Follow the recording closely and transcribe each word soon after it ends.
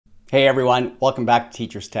Hey everyone, welcome back to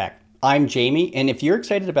Teachers Tech. I'm Jamie, and if you're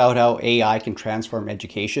excited about how AI can transform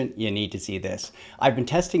education, you need to see this. I've been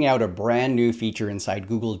testing out a brand new feature inside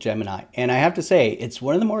Google Gemini, and I have to say, it's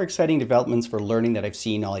one of the more exciting developments for learning that I've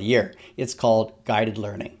seen all year. It's called guided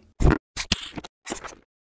learning.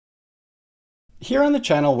 Here on the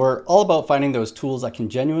channel, we're all about finding those tools that can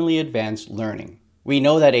genuinely advance learning. We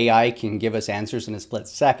know that AI can give us answers in a split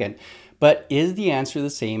second, but is the answer the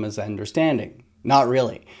same as understanding? Not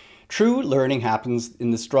really. True learning happens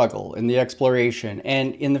in the struggle, in the exploration,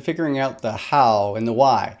 and in the figuring out the how and the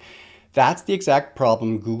why. That's the exact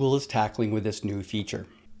problem Google is tackling with this new feature.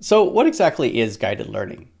 So what exactly is guided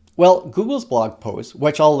learning? Well, Google's blog post,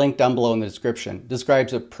 which I'll link down below in the description,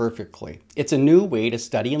 describes it perfectly. It's a new way to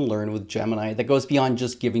study and learn with Gemini that goes beyond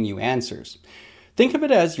just giving you answers. Think of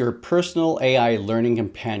it as your personal AI learning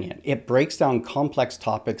companion. It breaks down complex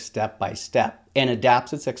topics step by step and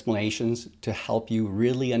adapts its explanations to help you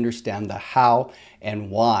really understand the how and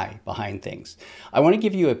why behind things. I want to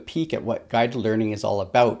give you a peek at what guided learning is all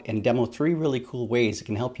about and demo 3 really cool ways it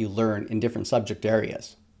can help you learn in different subject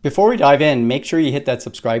areas. Before we dive in, make sure you hit that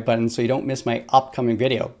subscribe button so you don't miss my upcoming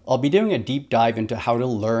video. I'll be doing a deep dive into how to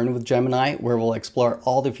learn with Gemini, where we'll explore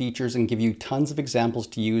all the features and give you tons of examples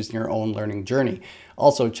to use in your own learning journey.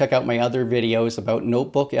 Also, check out my other videos about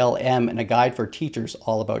Notebook LM and a guide for teachers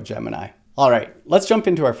all about Gemini. All right, let's jump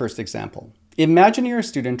into our first example. Imagine you're a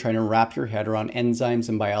student trying to wrap your head around enzymes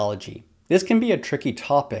in biology. This can be a tricky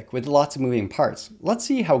topic with lots of moving parts. Let's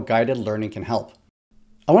see how guided learning can help.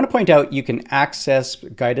 I want to point out you can access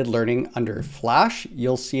guided learning under Flash.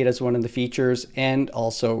 You'll see it as one of the features, and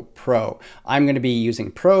also Pro. I'm going to be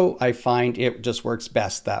using Pro. I find it just works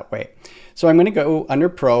best that way. So I'm going to go under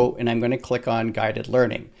Pro and I'm going to click on guided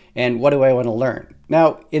learning. And what do I want to learn?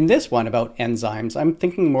 Now, in this one about enzymes, I'm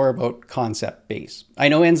thinking more about concept base. I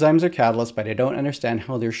know enzymes are catalysts, but I don't understand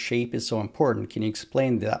how their shape is so important. Can you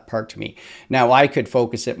explain that part to me? Now, I could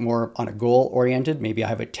focus it more on a goal-oriented. Maybe I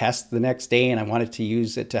have a test the next day and I wanted to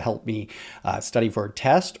use it to help me study for a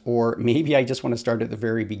test, or maybe I just want to start at the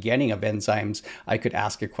very beginning of enzymes. I could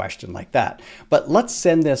ask a question like that. But let's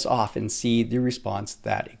send this off and see the response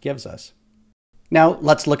that it gives us. Now,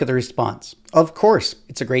 let's look at the response. Of course,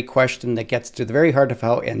 it's a great question that gets to the very heart of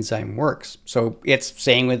how enzyme works. So it's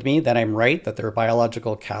saying with me that I'm right, that they're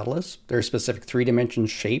biological catalysts. Their specific 3-dimension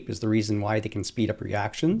shape is the reason why they can speed up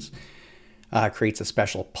reactions. Creates a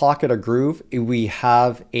special pocket or groove. We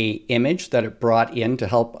have an image that it brought in to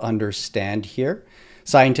help understand here.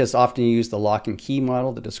 Scientists often use the lock and key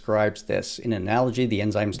model that describes this. In an analogy, the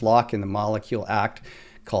enzymes lock in the molecule act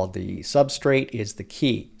called the substrate is the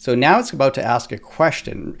key. So now it's about to ask a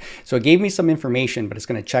question. So it gave me some information, but it's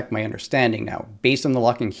going to check my understanding now. Based on the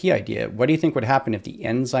lock and key idea, what do you think would happen if the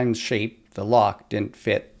enzyme shape, the lock, didn't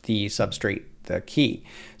fit the substrate, the key?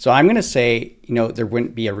 So I'm going to say, there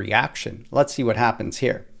wouldn't be a reaction. Let's see what happens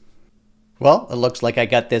here. Well, it looks like I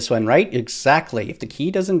got this one right. Exactly. If the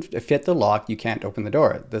key doesn't fit the lock, you can't open the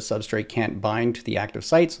door. The substrate can't bind to the active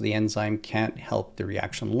site, so the enzyme can't help the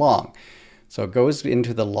reaction along. So it goes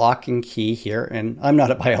into the lock and key here, and I'm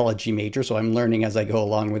not a biology major, so I'm learning as I go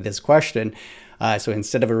along with this question. So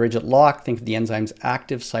instead of a rigid lock, think of the enzyme's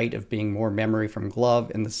active site of being more memory from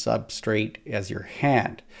glove and the substrate as your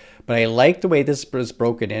hand. But I like the way this was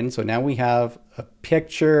broken in. So now we have a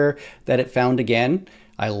picture that it found again.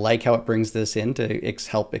 I like how it brings this in to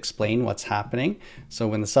help explain what's happening. So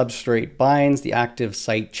when the substrate binds, the active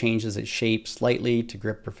site changes its shape slightly to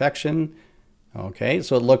grip perfection. Okay,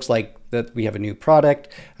 so it looks like that we have a new product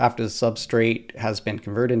after the substrate has been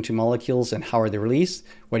converted into molecules. And how are they released?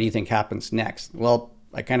 What do you think happens next? Well,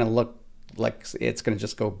 I kind of look like it's going to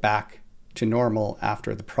just go back to normal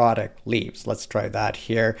after the product leaves. Let's try that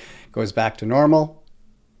here. Goes back to normal.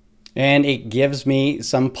 And it gives me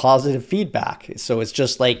some positive feedback. So it's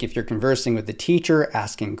just like if you're conversing with the teacher,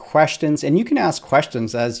 asking questions, and you can ask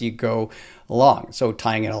questions as you go along. So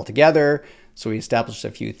tying it all together. So we established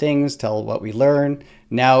a few things, tell what we learned.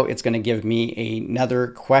 Now it's going to give me another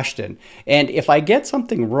question. And if I get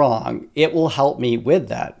something wrong, it will help me with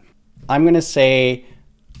that. I'm going to say,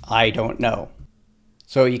 I don't know.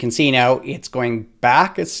 So you can see now it's going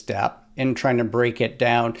back a step and trying to break it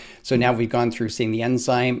down. So now we've gone through seeing the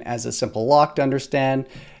enzyme as a simple lock to understand.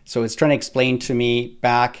 So it's trying to explain to me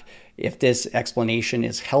back if this explanation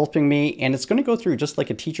is helping me, and it's going to go through just like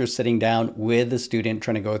a teacher sitting down with the student,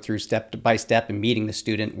 trying to go through step by step and meeting the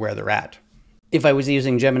student where they're at. If I was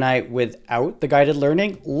using Gemini without the guided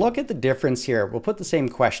learning, look at the difference here. We'll put the same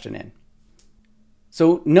question in.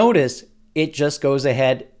 So notice it just goes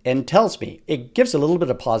ahead and tells me. It gives a little bit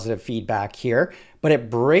of positive feedback here, but it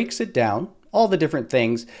breaks it down all the different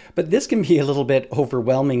things, but this can be a little bit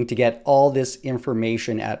overwhelming to get all this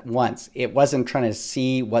information at once. It wasn't trying to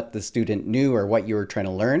see what the student knew or what you were trying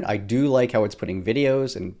to learn. I do like how it's putting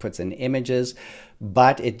videos and puts in images,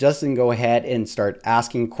 but it doesn't go ahead and start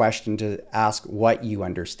asking questions to ask what you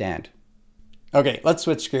understand. Okay, let's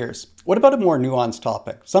switch gears. What about a more nuanced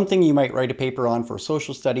topic? Something you might write a paper on for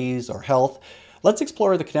social studies or health. Let's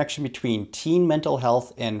explore the connection between teen mental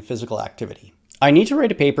health and physical activity. I need to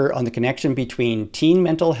write a paper on the connection between teen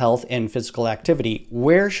mental health and physical activity.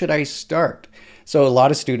 Where should I start? So a lot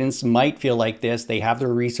of students might feel like this. They have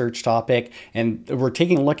their research topic and we're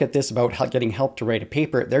taking a look at this about getting help to write a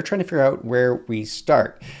paper. They're trying to figure out where we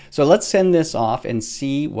start. So let's send this off and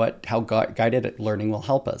see how guided learning will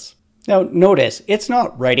help us. Now notice, it's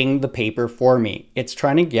not writing the paper for me. It's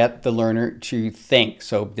trying to get the learner to think.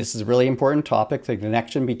 So this is a really important topic. The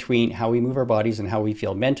connection between how we move our bodies and how we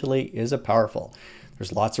feel mentally is powerful.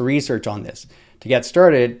 There's lots of research on this. To get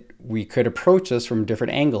started, we could approach this from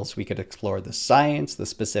different angles. We could explore the science, the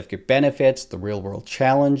specific benefits, the real world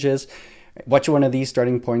challenges. Which one of these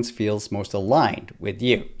starting points feels most aligned with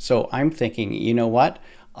you? So I'm thinking, you know what?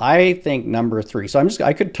 I think number 3. So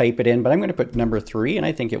I could type it in, but I'm going to put number 3 and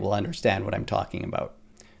I think it will understand what I'm talking about.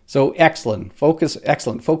 So excellent.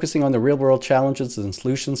 Focusing on the real world challenges and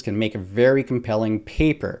solutions can make a very compelling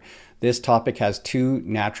paper. This topic has 2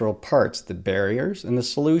 natural parts, the barriers and the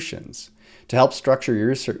solutions. To help structure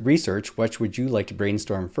your research, which would you like to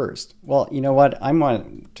brainstorm first? Well, you know what? I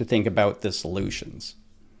want to think about the solutions.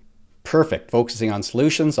 Perfect. Focusing on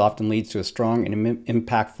solutions often leads to a strong and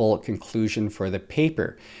impactful conclusion for the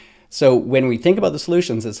paper. So when we think about the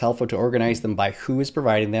solutions, it's helpful to organize them by who is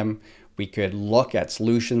providing them. We could look at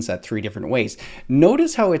solutions at 3 different ways.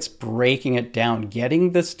 Notice how it's breaking it down,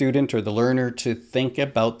 getting the student or the learner to think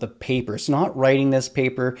about the paper. It's not writing this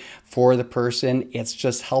paper for the person. It's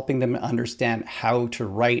just helping them understand how to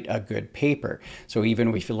write a good paper. So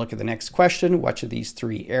even if you look at the next question, which of these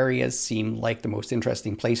 3 areas seem like the most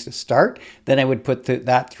interesting place to start, then I would put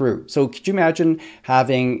that through. So could you imagine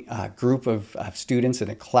having a group of students in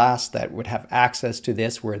a class that would have access to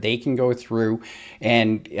this where they can go through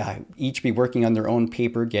and each be working on their own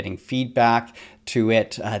paper, getting feedback to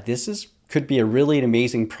it. This could be a really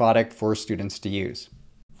amazing product for students to use.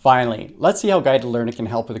 Finally, let's see how guided learning can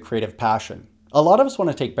help with a creative passion. A lot of us want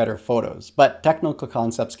to take better photos, but technical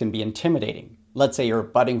concepts can be intimidating. Let's say you're a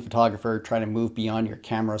budding photographer trying to move beyond your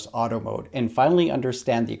camera's auto mode and finally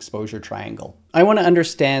understand the exposure triangle. I want to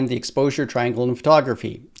understand the exposure triangle in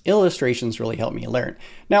photography. Illustrations really help me learn.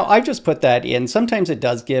 Now I've just put that in. Sometimes it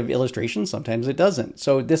does give illustrations, sometimes it doesn't.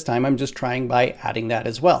 So this time I'm just trying by adding that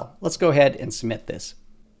as well. Let's go ahead and submit this.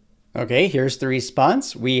 Okay, here's the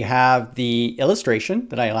response. We have the illustration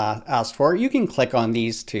that I asked for. You can click on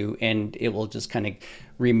these two and it will just kind of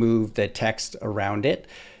remove the text around it.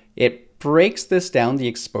 It breaks this down, the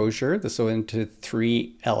exposure, so into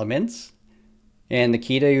 3 elements. And the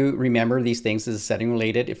key to remember these things is setting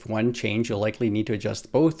related. If one change, you'll likely need to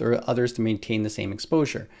adjust both or others to maintain the same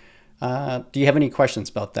exposure. Do you have any questions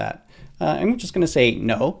about that? I'm just going to say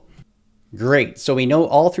no. Great. So we know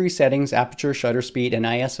all 3 settings, aperture, shutter speed, and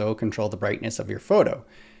ISO, control the brightness of your photo.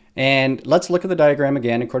 And let's look at the diagram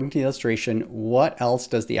again. According to the illustration, what else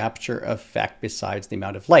does the aperture affect besides the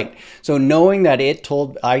amount of light? So knowing that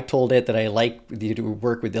I told it that I like to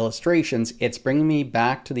work with illustrations, it's bringing me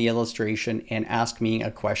back to the illustration and asking me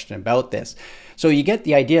a question about this. So you get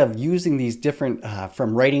the idea of using these different,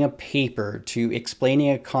 from writing a paper to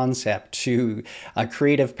explaining a concept to a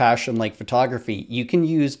creative passion like photography. You can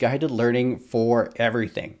use guided learning for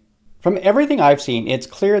everything. From everything I've seen, it's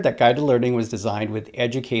clear that guided learning was designed with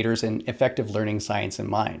educators and effective learning science in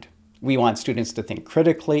mind. We want students to think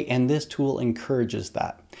critically, and this tool encourages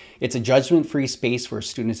that. It's a judgment-free space where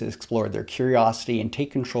students explore their curiosity and take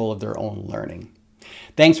control of their own learning.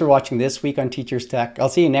 Thanks for watching this week on Teachers Tech. I'll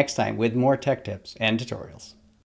see you next time with more tech tips and tutorials.